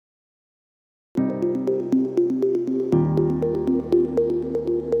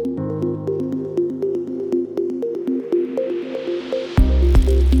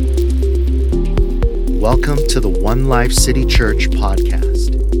Welcome to the One Life City Church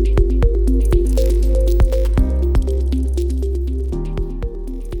podcast.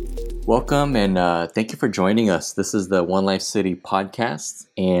 Welcome and thank you for joining us. This is the One Life City podcast,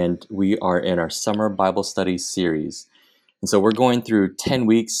 and we are in our summer Bible study series. And so we're going through 10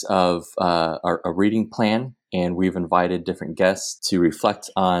 weeks of a reading plan, and we've invited different guests to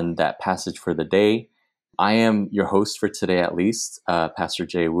reflect on that passage for the day. I am your host for today, at least, Pastor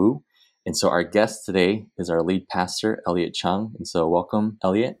Jay Wu. And so our guest today is our lead pastor, Elliot Chung. And so welcome,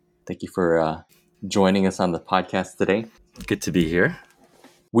 Elliot. Thank you for joining us on the podcast today. Good to be here.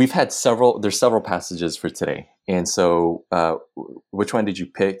 We've had there's several passages for today. And so which one did you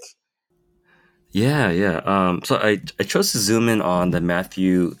pick? Yeah. So I chose to zoom in on the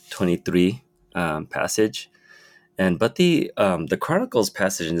Matthew 23 passage. But the Chronicles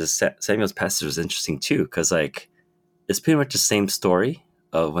passage and the Samuel's passage was interesting too, because it's pretty much the same story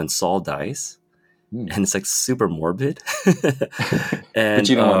of when Saul dies, and it's super morbid. But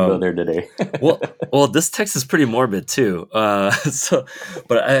you don't want to go there today. well, this text is pretty morbid too. But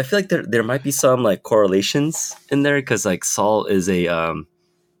I feel like there might be some correlations in there, because Saul is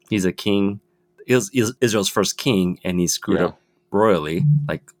he's a king. He was Israel's first king, and he screwed up royally,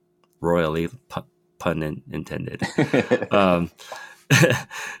 pun intended.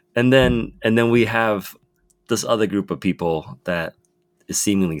 And then we have this other group of people that is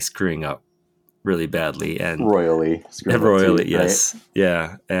seemingly screwing up really badly and royally, yes, right?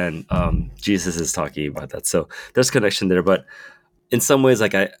 Yeah. And Jesus is talking about that, so there's connection there. But in some ways,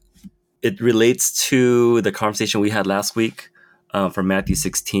 it relates to the conversation we had last week from Matthew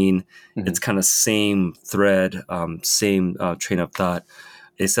 16. Mm-hmm. It's kind of same thread, same train of thought,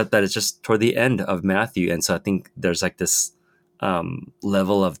 except that it's just toward the end of Matthew. And so I think there's this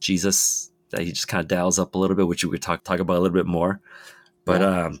level of Jesus that he just kind of dials up a little bit, which we could talk about a little bit more.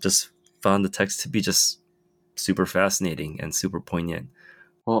 But just found the text to be just super fascinating and super poignant.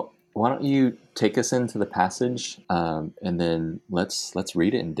 Well, why don't you take us into the passage, and then let's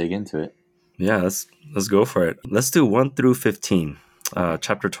read it and dig into it. Yeah, let's go for it. Let's do 1 through 15.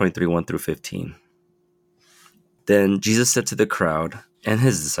 Chapter 23, 1 through 15. Then Jesus said to the crowd and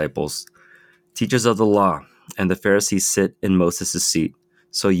his disciples, "Teachers of the law and the Pharisees sit in Moses' seat,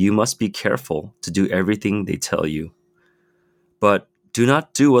 so you must be careful to do everything they tell you. But do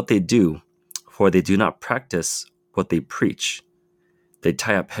not do what they do, for they do not practice what they preach. They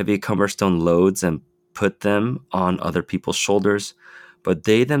tie up heavy cumbersome loads and put them on other people's shoulders, but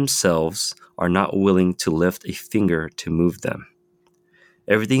they themselves are not willing to lift a finger to move them.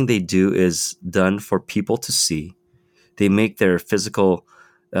 Everything they do is done for people to see. They make their physical,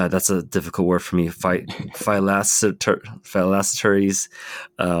 that's a difficult word for me, phylacteries.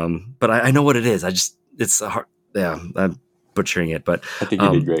 But I know what it is. It's hard. Yeah, I'm butchering it, but I think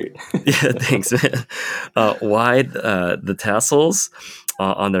you did great. Yeah, thanks, man. Wide the tassels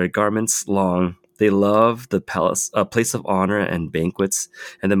on their garments long. They love the place of honor and banquets,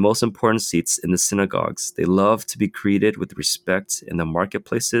 and the most important seats in the synagogues. They love to be greeted with respect in the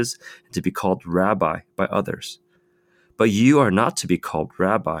marketplaces and to be called rabbi by others. But you are not to be called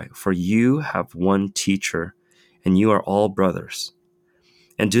rabbi, for you have one teacher, and you are all brothers.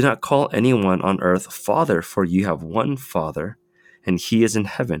 And do not call anyone on earth Father, for you have one Father, and he is in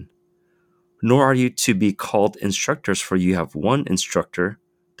heaven. Nor are you to be called instructors, for you have one instructor,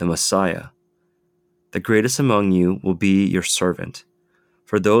 the Messiah. The greatest among you will be your servant.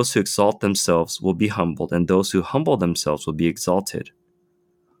 For those who exalt themselves will be humbled, and those who humble themselves will be exalted.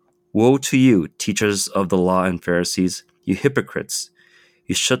 Woe to you, teachers of the law and Pharisees, you hypocrites!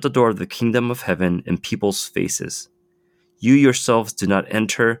 You shut the door of the kingdom of heaven in people's faces. You yourselves do not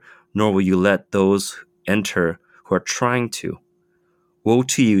enter, nor will you let those enter who are trying to. Woe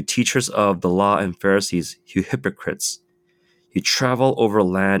to you, teachers of the law and Pharisees, you hypocrites! You travel over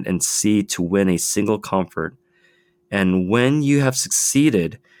land and sea to win a single comfort, and when you have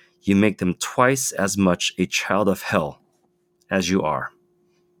succeeded, you make them twice as much a child of hell as you are."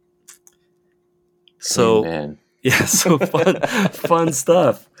 So, Amen. Yeah, so fun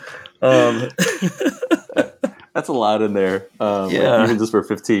stuff. That's a lot in there. Even just for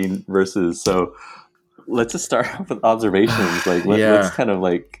 15 verses. So let's just start off with observations. Let's kind of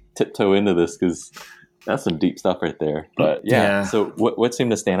tiptoe into this, because that's some deep stuff right there. But yeah. So what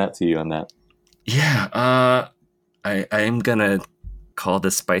seemed to stand out to you on that? Yeah, I am gonna call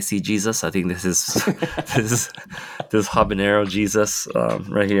this spicy Jesus. I think this is this habanero Jesus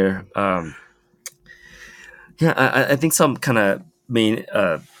right here. I think some kind of main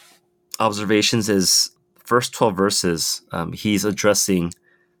observations is first 12 verses. He's addressing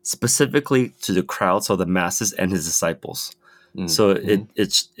specifically to the crowd, so the masses and his disciples. So Mm-hmm.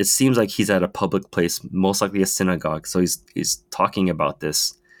 it seems like he's at a public place, most likely a synagogue. So he's talking about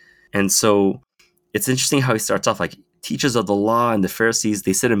this. And so it's interesting how he starts off like teachers of the law and the Pharisees,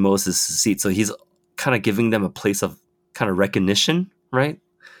 they sit in Moses' seat. So he's kind of giving them a place of kind of recognition, right?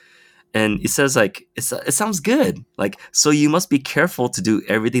 And he says like it sounds good. Like, so you must be careful to do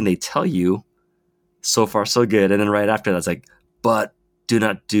everything they tell you. So far so good. And then right after that's like, but do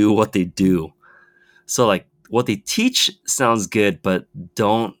not do what they do. So like what they teach sounds good, but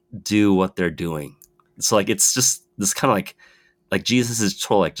don't do what they're doing. So like it's just this kind of like Jesus is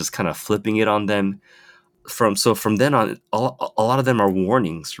told like just kind of flipping it on them. From then on, a lot of them are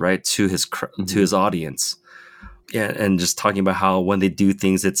warnings, right, to to his audience. Yeah, and just talking about how when they do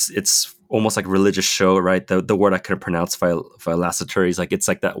things, it's almost like a religious show, right? The word I couldn't pronounce, philasitories, like it's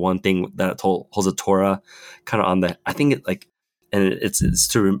like that one thing that holds a Torah, kind of on the. I think it like, and it's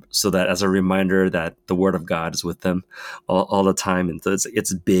so that as a reminder that the word of God is with them all the time, and so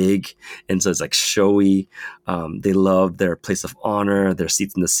it's big, and so it's like showy. They love their place of honor, their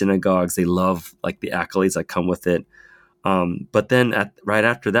seats in the synagogues. They love like the accolades that come with it. But then right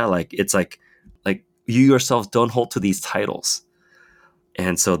after that, like it's like you yourself don't hold to these titles.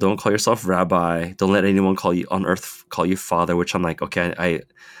 And so don't call yourself rabbi. Don't let anyone call you on earth, call you father, which I'm like, okay, I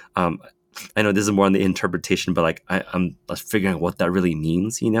know this is more on the interpretation, but like I'm figuring out what that really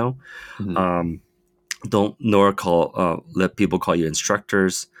means, you know? Mm-hmm. Don't let people call you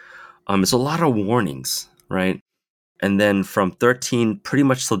instructors. It's a lot of warnings, right? And then from 13, pretty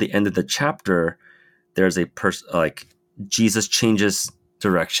much till the end of the chapter, there's a person like Jesus changes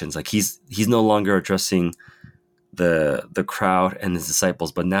directions. Like he's no longer addressing the crowd and his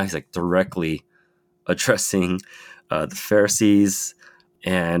disciples, but now he's like directly addressing the Pharisees,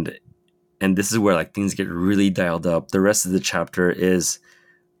 and this is where like things get really dialed up. The rest of the chapter is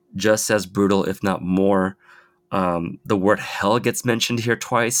just as brutal, if not more. The word hell gets mentioned here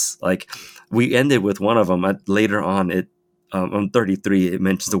twice. Like we ended with one of them. Later on, on 33, it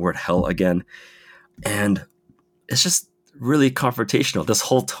mentions the word hell again, and it's just really confrontational. This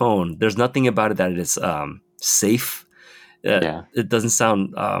whole tone, there's nothing about it that it is safe. Yeah. It doesn't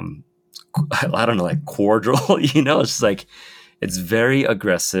sound I don't know, like cordial. You know, it's just like it's very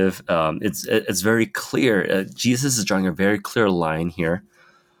aggressive. It's very clear. Jesus is drawing a very clear line here,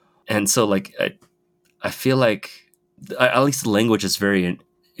 and so like I feel like at least the language is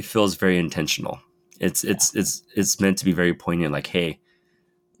it feels very intentional. It's meant to be very poignant. Like, hey,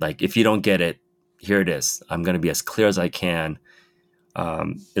 like if you don't get it, here it is. I'm gonna be as clear as I can.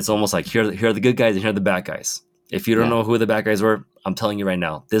 It's almost like here are the good guys and here are the bad guys. If you don't know who the bad guys were, I'm telling you right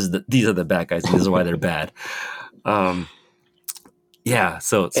now, these are the bad guys, and this is why they're bad. Yeah,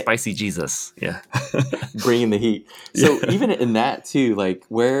 so spicy Jesus. Yeah. Bringing the heat. So even in that too, like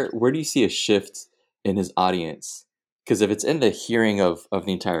where do you see a shift in his audience? Because if it's in the hearing of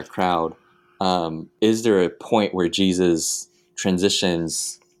the entire crowd, is there a point where Jesus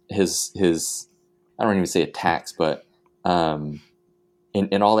transitions his I don't even say attacks, but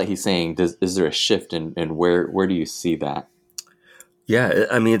in all that he's saying, is there a shift in where do you see that? Yeah,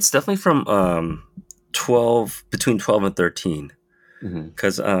 I mean it's definitely from 12 between 12 and 13. Mm-hmm.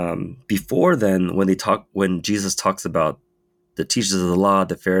 Because before then, when Jesus talks about the teachers of the law,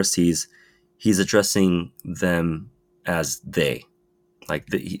 the Pharisees, he's addressing them as they, like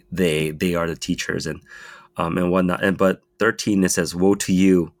they are the teachers and whatnot. But 13 it says, "Woe to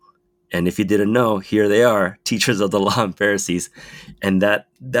you!" And if you didn't know, here they are, teachers of the law and Pharisees, and that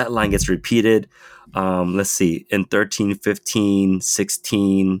line gets repeated. Let's see, in 13, 15,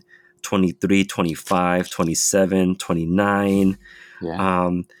 16, 23, 25, 27, 29.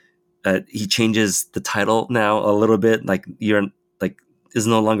 Yeah. He changes the title now a little bit. Like you're like is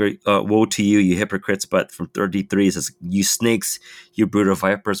no longer "Woe to you, you hypocrites," but from 33 it says, "You snakes, you brood of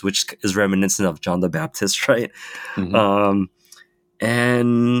vipers," which is reminiscent of John the Baptist, right? Mm-hmm.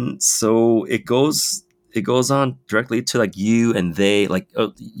 And so it goes on directly to like you and they, like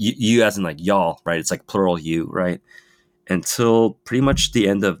you as in like y'all, right? It's like plural you, right? Until pretty much the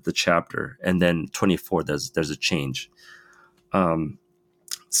end of the chapter, and then 24 there's a change.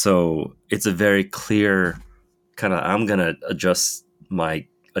 So it's a very clear kind of, I'm gonna adjust my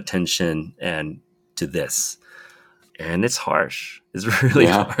attention and to this, and it's harsh. It's really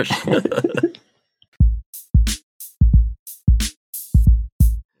harsh.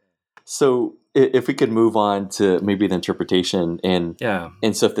 So if we could move on to maybe the interpretation and Yeah.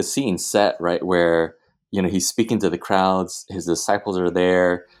 so if the scene's set right where he's speaking to the crowds, his disciples are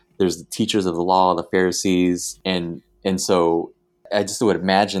there, there's the teachers of the law, the Pharisees, and so I just would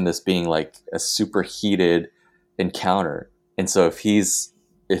imagine this being like a super heated encounter. And so if he's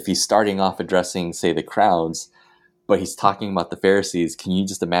starting off addressing say the crowds, but he's talking about the Pharisees. Can you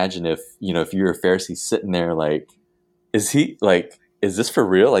just imagine if, if you're a Pharisee sitting there, like, is this for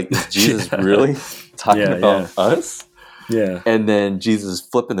real? Like, is Jesus really talking about us? Yeah. And then Jesus is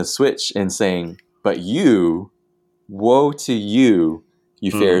flipping the switch and saying, but you, woe to you,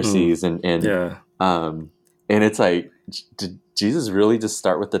 you Pharisees. And it's like, did Jesus really just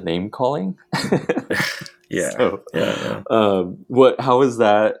start with the name calling? So, how is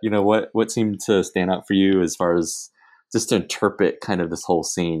that, what seemed to stand out for you as far as just to interpret kind of this whole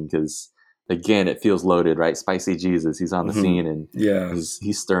scene? Because again, it feels loaded, right? Spicy Jesus, he's on the scene, and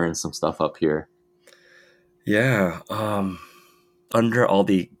he's stirring some stuff up here. Yeah. Under all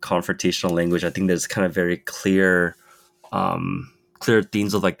the confrontational language, I think there's kind of very clear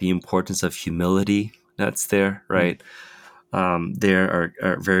themes of like the importance of humility that's there, right? There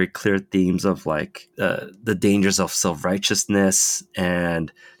are very clear themes of like the dangers of self-righteousness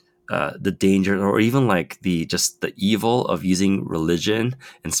and the danger, or even like the evil of using religion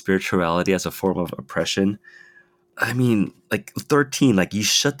and spirituality as a form of oppression. I mean, like 13, like you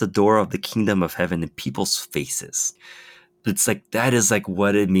shut the door of the kingdom of heaven in people's faces. It's like that is like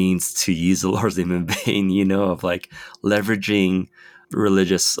what it means to use the Lord's name in vain, of like leveraging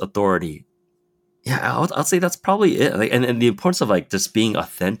religious authority. Yeah, I'll say that's probably it. Like, and the importance of like just being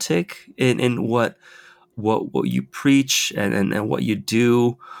authentic in what you preach and what you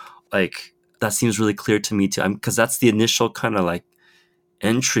do, like that seems really clear to me too. Because that's the initial kind of like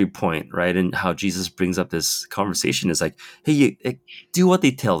entry point, right? And how Jesus brings up this conversation is like, hey, do what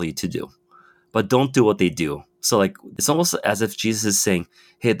they tell you to do, but don't do what they do. So like, it's almost as if Jesus is saying,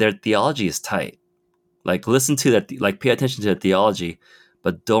 hey, their theology is tight. Like, listen to that, like pay attention to their theology,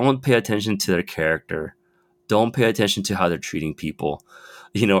 but don't pay attention to their character. Don't pay attention to how they're treating people,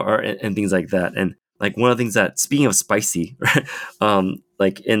 and things like that. And like one of the things that, speaking of spicy, right?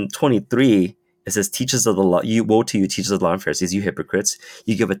 Like in 23, it says, teachers of the law, woe to you, teachers of the law and Pharisees, you hypocrites.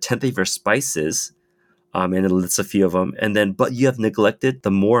 You give a tenth of your spices, and it lists a few of them. And then, but you have neglected the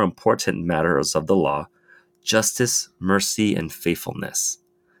more important matters of the law, justice, mercy, and faithfulness.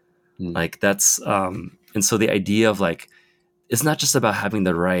 Like that's, and so the idea of like, it's not just about having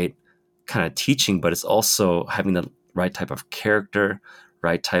the right kind of teaching, but it's also having the right type of character,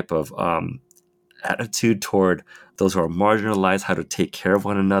 right type of attitude toward those who are marginalized, how to take care of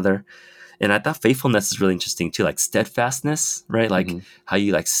one another. And I thought faithfulness is really interesting too, like steadfastness, right? Like how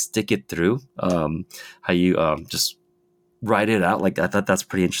you like stick it through, how you just write it out. Like I thought that's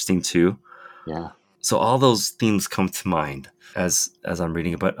pretty interesting too. Yeah. So all those themes come to mind as I'm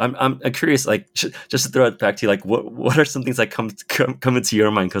reading it. But I'm curious, like just to throw it back to you, like what are some things that come into your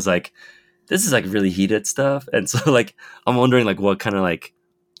mind? Because like this is like really heated stuff, and so like I'm wondering like what kind of like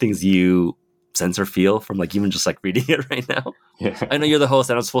things you sense or feel from like even just like reading it right now. Yeah. I know you're the host,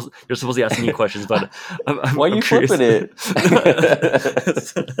 and you're supposed to ask me questions, but why are you flipping it?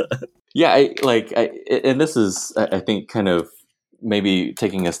 Yeah, and this is I think kind of maybe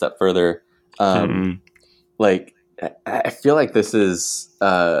taking a step further. Like I feel like this is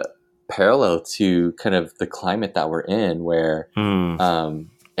parallel to kind of the climate that we're in, where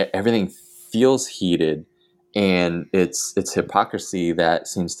everything feels heated, and it's hypocrisy that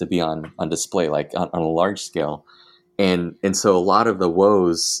seems to be on display, like on a large scale, and so a lot of the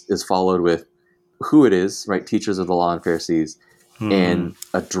woes is followed with who it is, right? Teachers of the law and Pharisees, and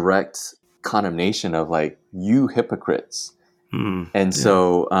a direct condemnation of like, you hypocrites, and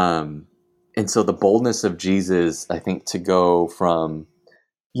so. And so the boldness of Jesus, I think, to go from,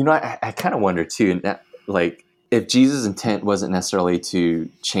 I kind of wonder too, like if Jesus' intent wasn't necessarily to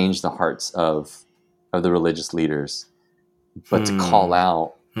change the hearts of the religious leaders, but to call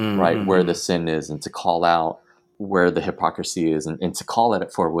out, right, where the sin is, and to call out where the hypocrisy is, and to call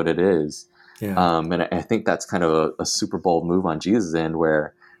it for what it is. Yeah. And I think that's kind of a super bold move on Jesus' end,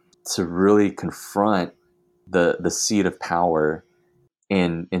 where to really confront the seat of power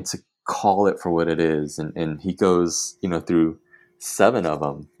and to call it for what it is, and he goes through 7 of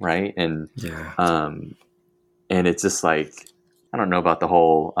them, right? And and it's just like, I don't know about the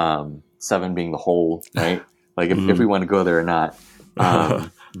whole 7 being the whole, right? Like if we want to go there or not,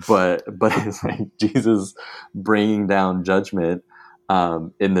 but it's like Jesus bringing down judgment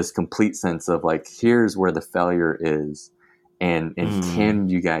in this complete sense of like, here's where the failure is, and can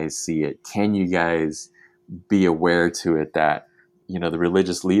you guys see it? Can you guys be aware to it that the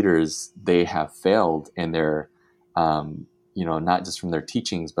religious leaders, they have failed in their, not just from their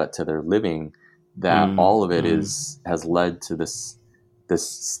teachings, but to their living, that all of it has led to this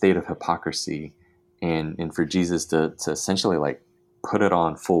state of hypocrisy, and for Jesus to essentially like put it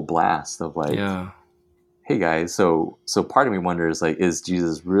on full blast of like, hey guys, so part of me wonders, like, is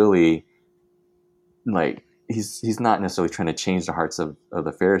Jesus really like, he's not necessarily trying to change the hearts of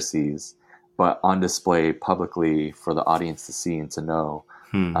the Pharisees, but on display publicly for the audience to see and to know.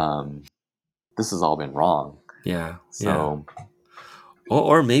 This has all been wrong. Yeah. So,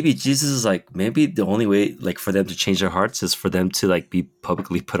 or maybe Jesus is like, maybe the only way like for them to change their hearts is for them to like be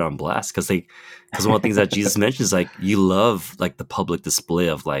publicly put on blast, because one of the things that Jesus mentions is like, you love like the public display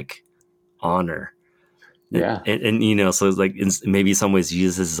of like honor. Yeah. And you know, so it's like maybe in some ways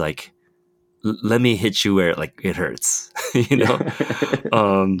Jesus is like, let me hit you where like it hurts, you know.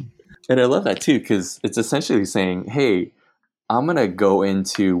 And I love that too, because it's essentially saying, hey, I'm gonna go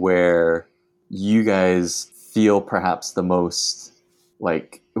into where you guys feel perhaps the most,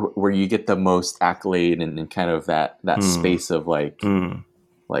 like where you get the most accolade and kind of that space of like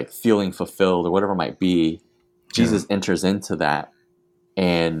feeling fulfilled or whatever it might be. Jesus enters into that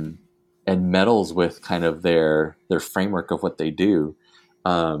and meddles with kind of their framework of what they do.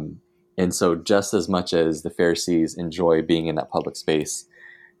 And so just as much as the Pharisees enjoy being in that public space,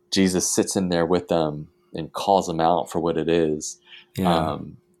 Jesus sits in there with them and calls them out for what it is.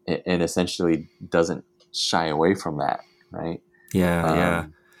 And essentially doesn't shy away from that, right?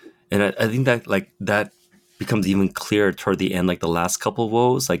 And I think that like that becomes even clearer toward the end, like the last couple of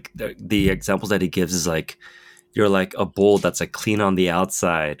woes. Like the examples that he gives is like, you're like a bowl that's like clean on the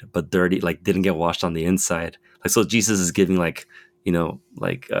outside but dirty, like didn't get washed on the inside. Like, so Jesus is giving like, you know,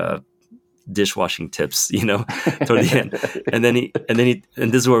 like dishwashing tips, you know, toward the end.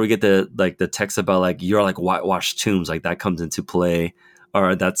 And this is where we get the text about like, you're like whitewashed tombs, like that comes into play.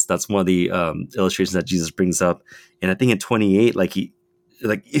 Or that's one of the illustrations that Jesus brings up. And I think in 28, like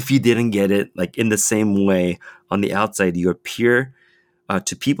if you didn't get it, like in the same way, on the outside you appear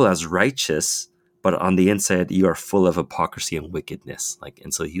to people as righteous, but on the inside you are full of hypocrisy and wickedness. Like,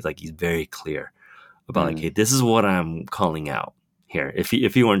 and so he's very clear about like, hey, this is what I'm calling out here. If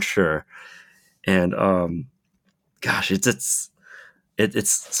you weren't sure, and gosh, it's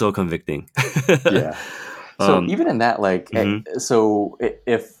so convicting. Yeah. So even in that, like, so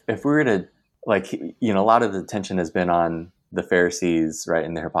if we were to, like, you know, a lot of the tension has been on the Pharisees, right,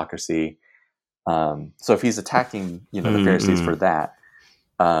 and their hypocrisy. So if he's attacking, you know, the Pharisees for that,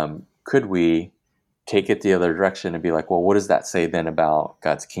 could we take it the other direction and be like, well, what does that say then about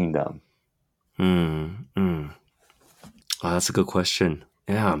God's kingdom? Oh, that's a good question.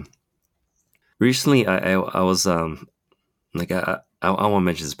 Yeah. Recently, I was like I won't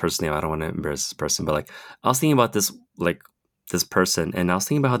mention this person's name. I don't want to embarrass this person, but like I was thinking about this person, and I was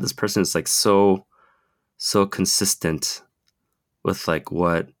thinking about how this person is like so consistent with like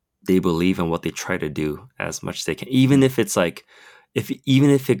what they believe and what they try to do as much as they can, even if it's like even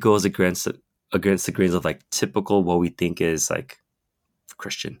if it goes against the grains of like typical what we think is like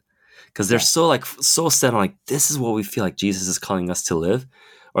Christian, because they're so set on like, this is what we feel like Jesus is calling us to live,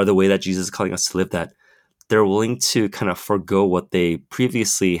 or the way that Jesus is calling us to live, that they're willing to kind of forgo what they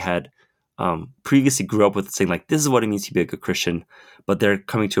previously grew up with, saying like, this is what it means to be a good Christian. But they're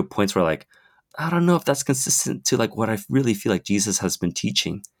coming to a point where like, I don't know if that's consistent to like what I really feel like Jesus has been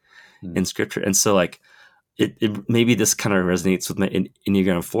teaching in Scripture. And so like, it maybe this kind of resonates with my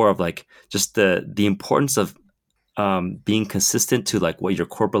Enneagram 4 of like just the importance of being consistent to like what your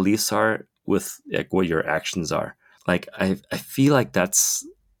core beliefs are with like what your actions are. Like I feel like that's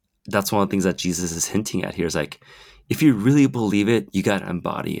one of the things that Jesus is hinting at here, is like, if you really believe it, you got to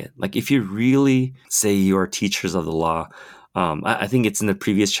embody it. Like if you really say you're teachers of the law, I think it's in the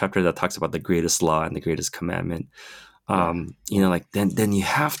previous chapter that talks about the greatest law and the greatest commandment. You know, like then you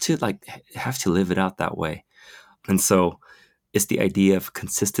have to live it out that way. And so it's the idea of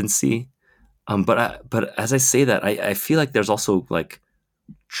consistency. But as I say that, I feel like there's also like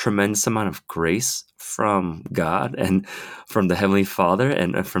tremendous amount of grace from God and from the Heavenly Father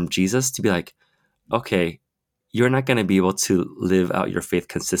and from Jesus to be like, okay, you're not going to be able to live out your faith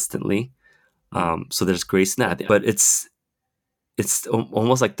consistently. So there's grace in that, but it's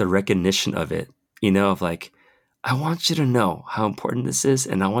almost like the recognition of it, you know, of like, I want you to know how important this is,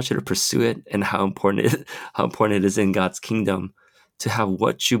 and I want you to pursue it, and how important it is in God's kingdom to have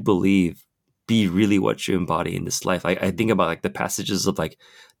what you believe be really what you embody in this life. I think about like the passages of like,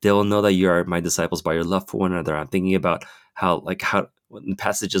 they will know that you are my disciples by your love for one another. I'm thinking about how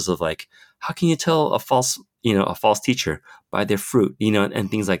passages of like, how can you tell a false teacher by their fruit, you know, and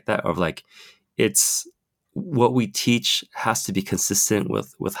things like that, of like, it's what we teach has to be consistent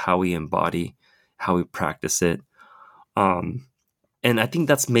with how we embody, how we practice it. And I think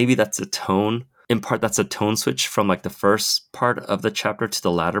that's a tone. In part, that's a tone switch from like the first part of the chapter to the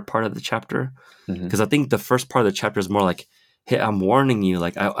latter part of the chapter. Because I think the first part of the chapter is more like, hey, I'm warning you.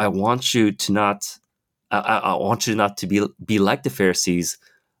 Like, I want you to not, I want you not to be like the Pharisees,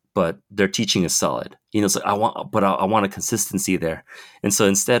 but their teaching is solid. So I want a consistency there. And so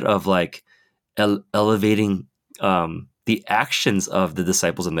instead of like elevating the actions of the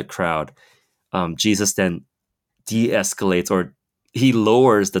disciples in the crowd, Jesus then de-escalates, or he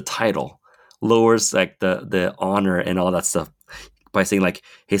lowers the title, lowers like the honor and all that stuff by saying like,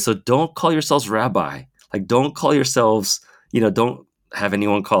 hey, so don't call yourselves rabbi, like don't call yourselves, don't have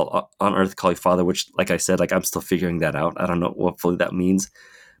anyone on earth call you father, which, like I said, like I'm still figuring that out. I don't know what fully that means,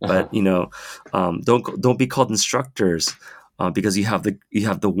 but don't be called instructors, because you have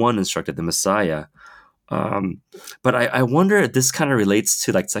the one instructor, the Messiah. But I wonder if this kind of relates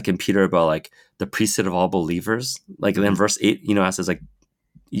to like 2 Peter about like the priesthood of all believers. Like in verse 8, it says like,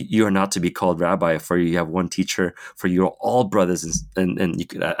 you are not to be called rabbi, for you have one teacher, for you are all brothers, and you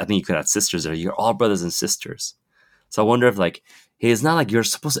could, I think you could add sisters there. You're all brothers and sisters. So I wonder if like, hey, it's not like you're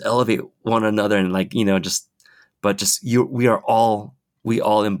supposed to elevate one another and like, we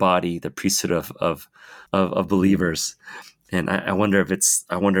all embody the priesthood of believers. And I wonder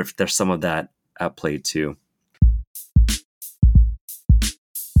if there's some of that at play too.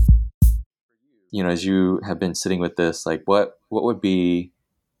 As you have been sitting with this, like what would be,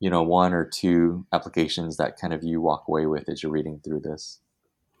 one or two applications that kind of you walk away with as you're reading through this?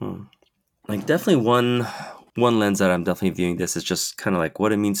 Like definitely one lens that I'm definitely viewing this is just kind of like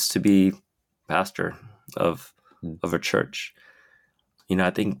what it means to be pastor of a church.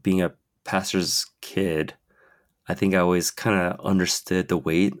 I think being a pastor's kid, I think I always kind of understood the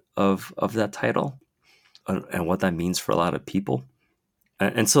weight of that title and what that means for a lot of people.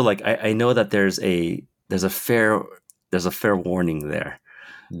 And so like I know that there's a fair warning there.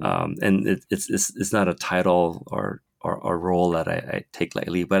 And it's not a title or a role that I take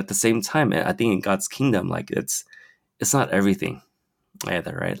lightly, but at the same time, I think in God's kingdom, like it's not everything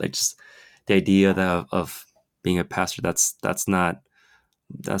either, right? Like just the idea of being a pastor, that's not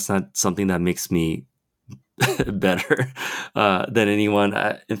something that makes me better than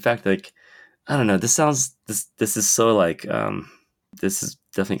anyone. In fact, like I don't know, this is so like this is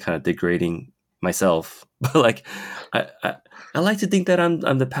definitely kind of degrading myself, but like I like to think that I'm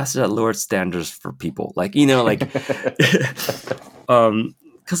the pastor that lowers standards for people, like because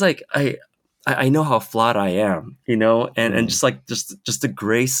like I know how flawed I am, and just like just the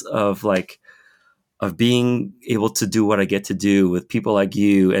grace of like of being able to do what I get to do with people like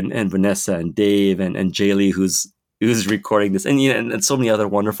you and Vanessa and Dave and Jaylee who's recording this, and and so many other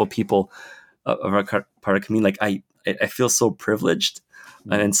wonderful people of our part of community. Like I feel so privileged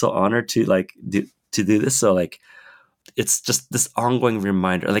and so honored to like do this. So like it's just this ongoing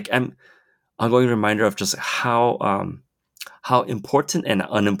reminder, like ongoing reminder of just how important and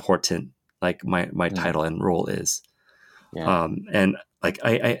unimportant like my title and role is. And like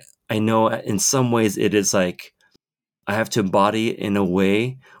I know in some ways it is like I have to embody it in a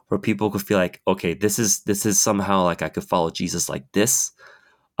way where people could feel like, okay, this is somehow like I could follow Jesus like this,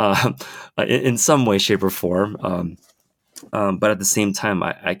 in some way, shape, or form. But at the same time,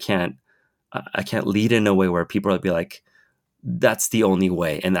 I can't lead in a way where people will be like, that's the only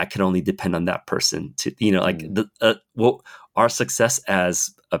way, and that can only depend on that person to, like what our success as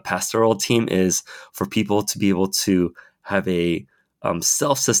a pastoral team is for people to be able to have a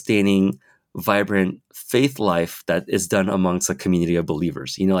self-sustaining, vibrant faith life that is done amongst a community of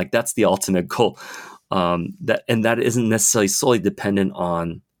believers. Like that's the ultimate goal. That isn't necessarily solely dependent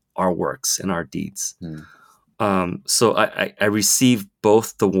on our works and our deeds. So I receive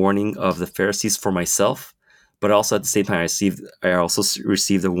both the warning of the Pharisees for myself, but also at the same time, I also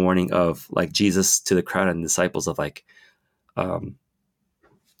received the warning of like Jesus to the crowd and disciples of like, I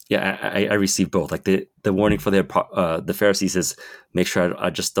received both. Like the warning for the Pharisees is make sure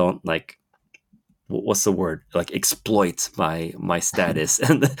I just don't like, what's the word, like exploit my status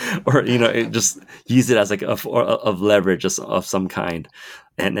and or just use it as like of leverage of some kind.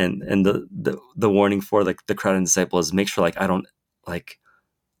 And the warning for like the crowd and disciples is make sure like I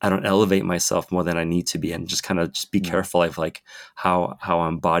don't elevate myself more than I need to be, and just kind of just be careful of like how I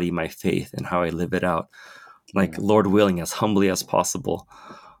embody my faith and how I live it out, like Lord willing, as humbly as possible.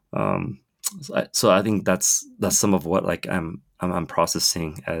 So I think that's some of what like I'm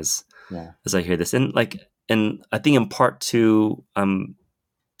processing as I hear this, and I think in part two, in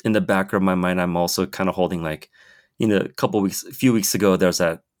the back of my mind, I'm also kind of holding like, a few weeks ago, there's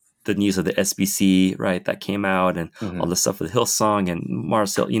the news of the SBC, right, that came out, and all the stuff with Hillsong and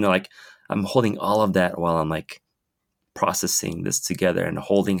Mars Hill, like I'm holding all of that while I'm like processing this together and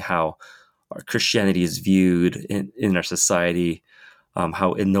holding how our Christianity is viewed in our society,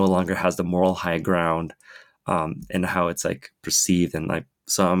 how it no longer has the moral high ground, and how it's like perceived, and like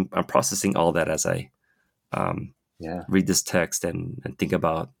so I'm processing all that as I Yeah. read this text and think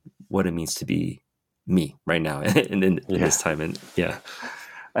about what it means to be me right now in this time. And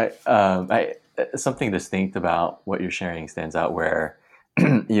I something distinct about what you're sharing stands out where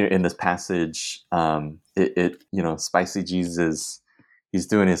in this passage, Spicy Jesus, he's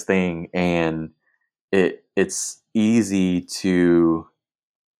doing his thing, and it's easy to,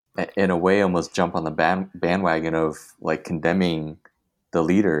 in a way, almost jump on the bandwagon of like condemning the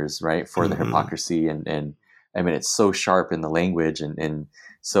leaders, right, for the hypocrisy, and I mean, it's so sharp in the language and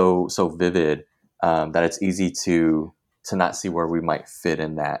so vivid that it's easy to not see where we might fit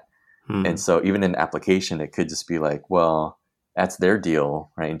in that. And so even in application, it could just be like, well, that's their deal,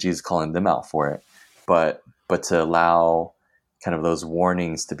 right? And Jesus calling them out for it. But to allow kind of those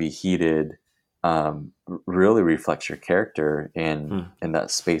warnings to be heeded really reflects your character in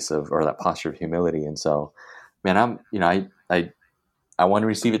that space of, or that posture of humility. And so, man, I want to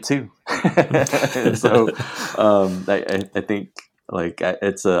receive it too. And so I think like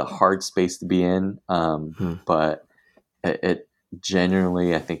it's a hard space to be in, but it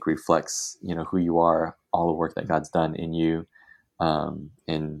genuinely, I think, reflects, who you are, all the work that God's done in you,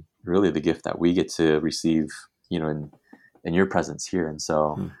 and really the gift that we get to receive, in your presence here. And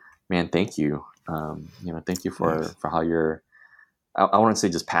so, man, thank you. Thank you for how you're, I want to say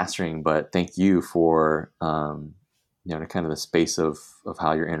just pastoring, but thank you for, kind of the space of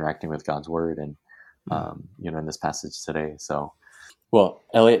how you're interacting with God's word and, in this passage today. So, well,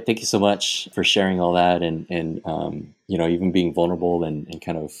 Elliot, thank you so much for sharing all that and even being vulnerable and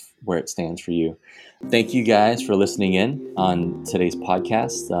kind of where it stands for you. Thank you guys for listening in on today's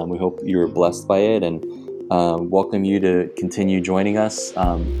podcast. We hope you were blessed by it, and welcome you to continue joining us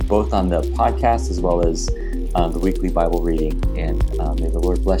both on the podcast as well as the weekly Bible reading. And may the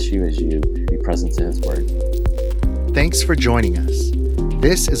Lord bless you as you be present to His word. Thanks for joining us.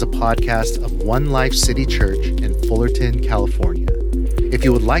 This is a podcast of One Life City Church in Fullerton, California. If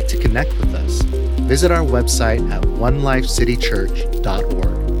you would like to connect with us, visit our website at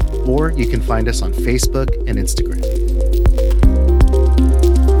onelifecitychurch.org, or you can find us on Facebook and Instagram.